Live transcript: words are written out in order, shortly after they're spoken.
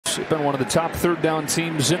Been one of the top third down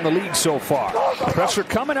teams in the league so far. Pressure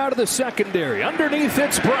coming out of the secondary. Underneath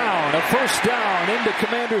it's Brown. A first down into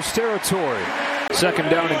Commander's territory. Second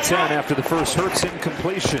down and 10 after the first Hurts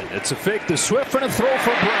incompletion. It's a fake to Swift and a throw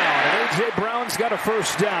for Brown. And A.J. Brown's got a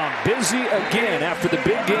first down. Busy again after the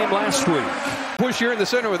big game last week. Push here in the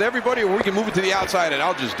center with everybody, or we can move it to the outside, and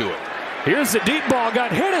I'll just do it. Here's the deep ball.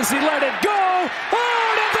 Got hit as he let it go.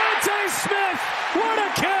 Oh, Devontae Smith. What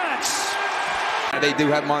a catch. They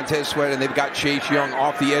do have Montez Sweat, and they've got Chase Young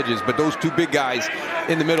off the edges, but those two big guys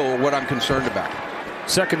in the middle are what I'm concerned about.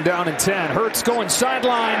 Second down and 10. Hurts going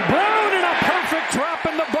sideline. Brown and a perfect drop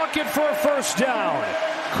in the bucket for a first down.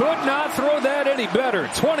 Could not throw that any better.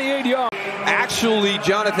 28 yards. Actually,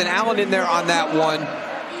 Jonathan Allen in there on that one,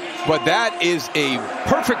 but that is a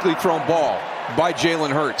perfectly thrown ball by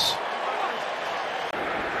Jalen Hurts.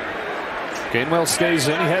 Gainwell stays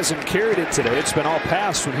in. He hasn't carried it today. It's been all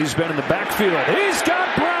pass when he's been in the backfield. He's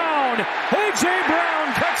got Brown. A.J.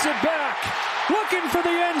 Brown cuts it back. Looking for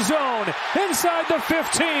the end zone. Inside the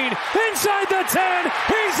 15. Inside the 10.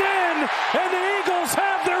 He's in. And the Eagles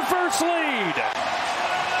have their first lead.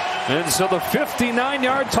 And so the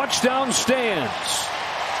 59-yard touchdown stands.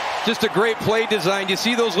 Just a great play design. You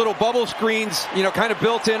see those little bubble screens, kind of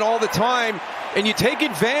built in all the time. And you take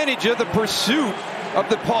advantage of the pursuit of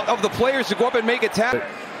the players to go up and make a tackle.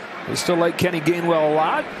 They still like Kenny Gainwell a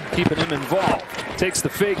lot, keeping him involved. Takes the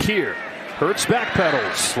fake here. Hurts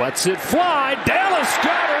backpedals, lets it fly. Dallas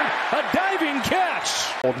Goedert, a diving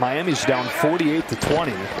catch. Miami's down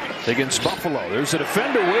 48-20 against Buffalo. There's a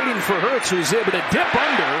defender waiting for Hurts, who's able to dip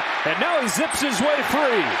under, and now he zips his way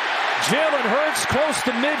free. Jalen Hurts close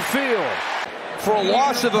to midfield. For a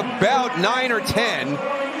loss of about 9 or 10,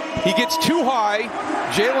 he gets too high.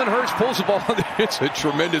 Jalen Hurts pulls the ball. It's a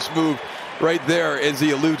tremendous move right there as he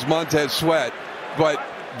eludes Montez Sweat. But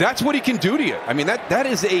that's what he can do to you. I mean, that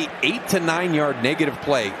is a 8 to 9 yard negative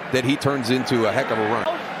play that he turns into a heck of a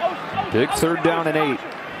run. Big third down and 8.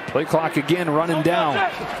 Play clock again running down.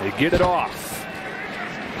 They get it off.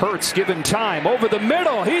 Hurts given time over the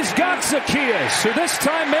middle. He's got Zacchaeus, who this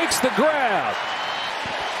time makes the grab.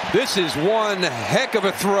 This is one heck of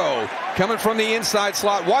a throw coming from the inside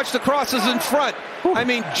slot. Watch the crosses in front. I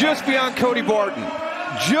mean, just beyond Cody Barton.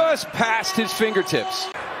 Just past his fingertips.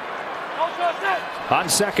 On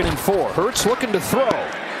 2nd and 4, Hurts looking to throw.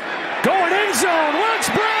 Going end zone. What's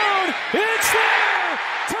Brown? It's there.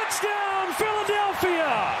 Touchdown,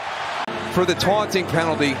 Philadelphia. For the taunting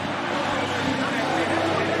penalty.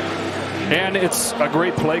 And it's a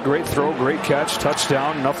great play, great throw, great catch,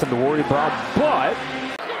 touchdown, nothing to worry about. But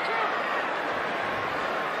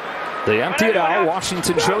they empty it out.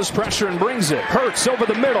 Washington shows pressure and brings it. Hurts over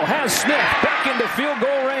the middle, has Smith back into field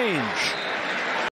goal range.